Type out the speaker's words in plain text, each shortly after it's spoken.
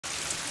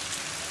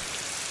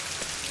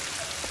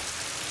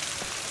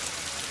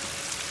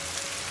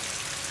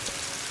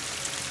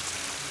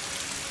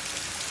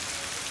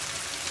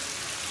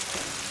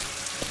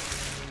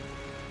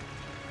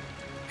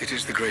It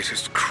is the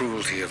greatest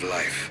cruelty of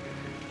life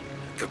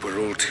that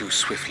we're all too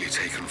swiftly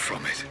taken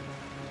from it.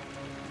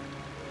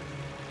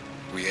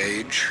 We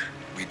age,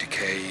 we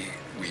decay,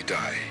 we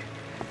die.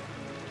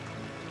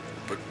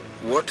 But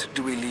what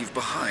do we leave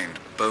behind?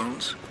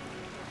 Bones?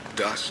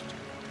 Dust?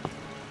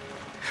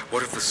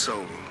 What of the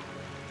soul?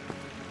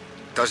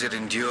 Does it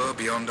endure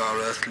beyond our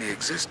earthly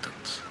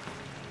existence?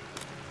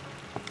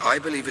 I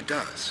believe it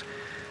does.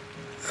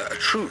 A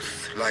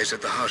truth lies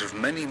at the heart of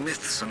many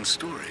myths and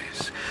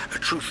stories. A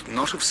truth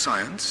not of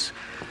science,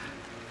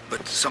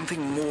 but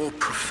something more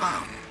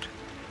profound.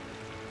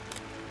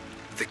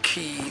 The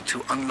key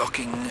to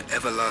unlocking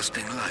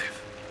everlasting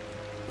life.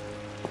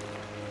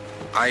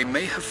 I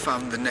may have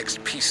found the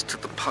next piece to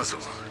the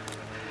puzzle,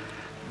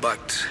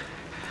 but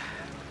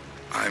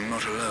I'm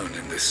not alone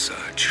in this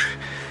search.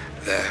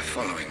 They're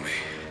following me,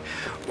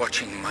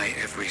 watching my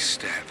every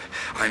step.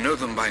 I know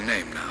them by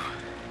name now.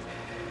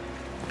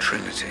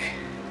 Trinity.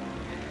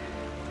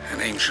 An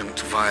ancient,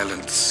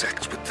 violent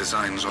sect with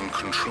designs on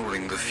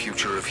controlling the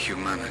future of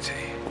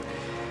humanity.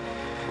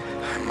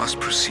 I must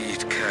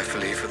proceed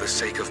carefully for the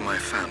sake of my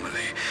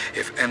family.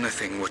 If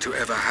anything were to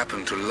ever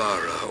happen to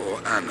Lara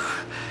or Anna,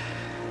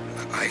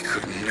 I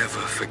could never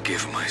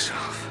forgive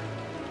myself.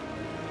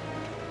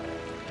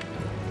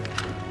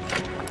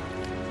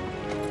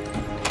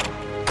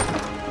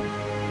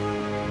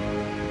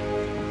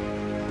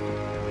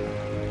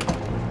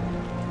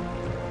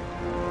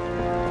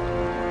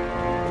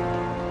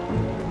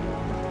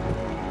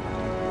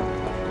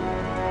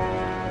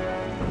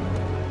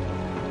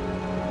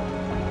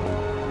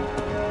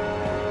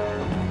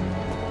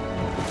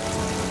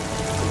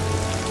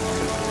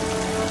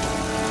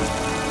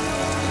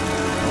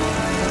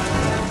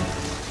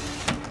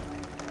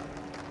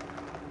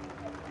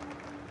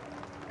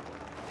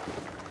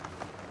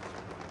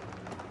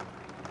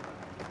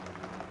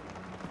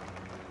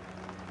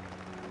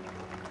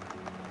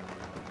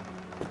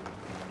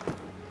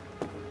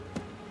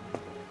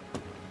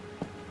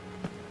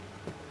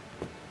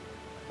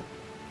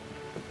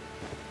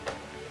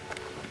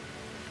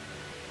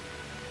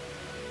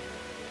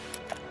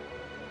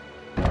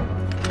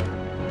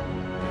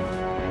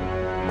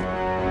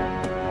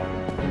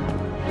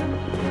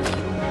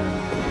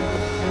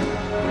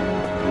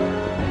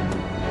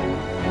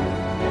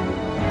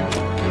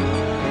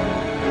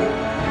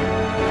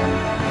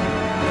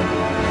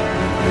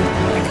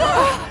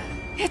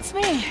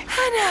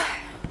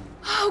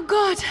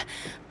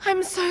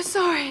 I'm so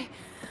sorry.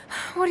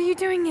 What are you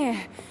doing here?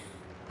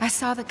 I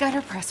saw the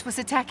gutter press was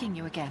attacking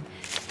you again.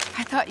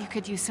 I thought you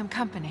could use some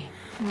company.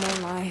 No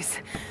lies.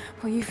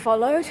 Were you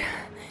followed?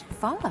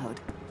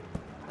 Followed?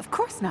 Of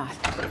course not.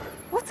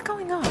 What's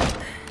going on?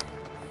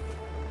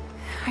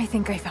 I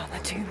think I found the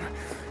tomb.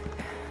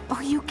 Oh,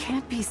 you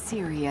can't be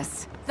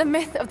serious. The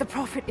myth of the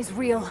Prophet is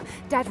real.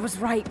 Dad was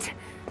right.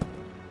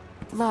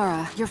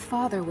 Lara, your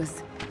father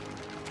was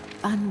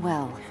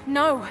unwell.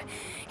 No.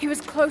 He was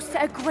close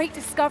to a great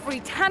discovery,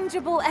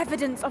 tangible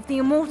evidence of the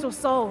immortal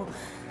soul.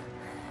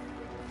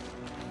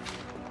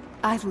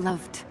 I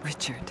loved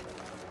Richard.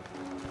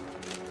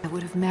 I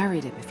would have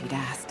married him if he'd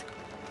asked.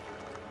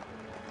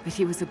 But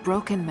he was a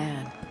broken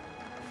man.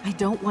 I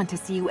don't want to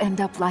see you end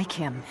up like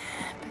him.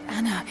 But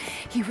Anna,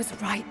 he was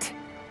right.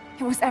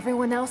 It was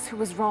everyone else who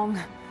was wrong.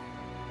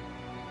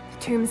 The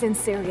tomb's in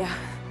Syria.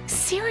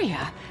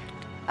 Syria?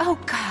 Oh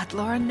God,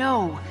 Lara,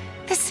 no.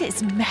 This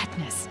is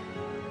madness.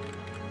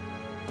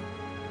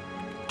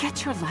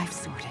 Get your life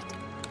sorted.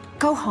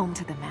 Go home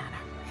to the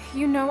manor.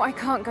 You know I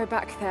can't go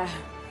back there.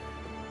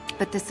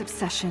 But this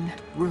obsession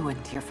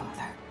ruined your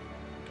father.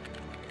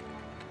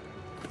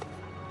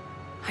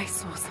 I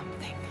saw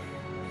something.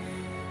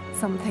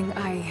 Something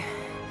I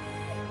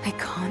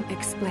can't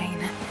explain.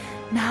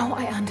 Now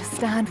I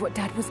understand what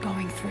Dad was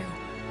going through.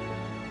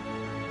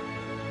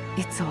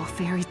 It's all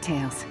fairy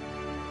tales.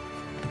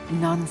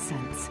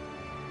 Nonsense.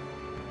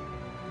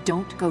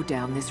 Don't go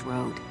down this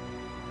road.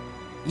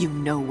 You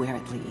know where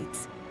it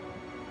leads.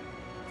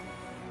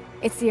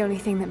 It's the only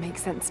thing that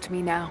makes sense to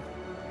me now.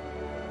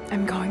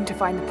 I'm going to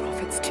find the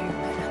Prophet's tomb.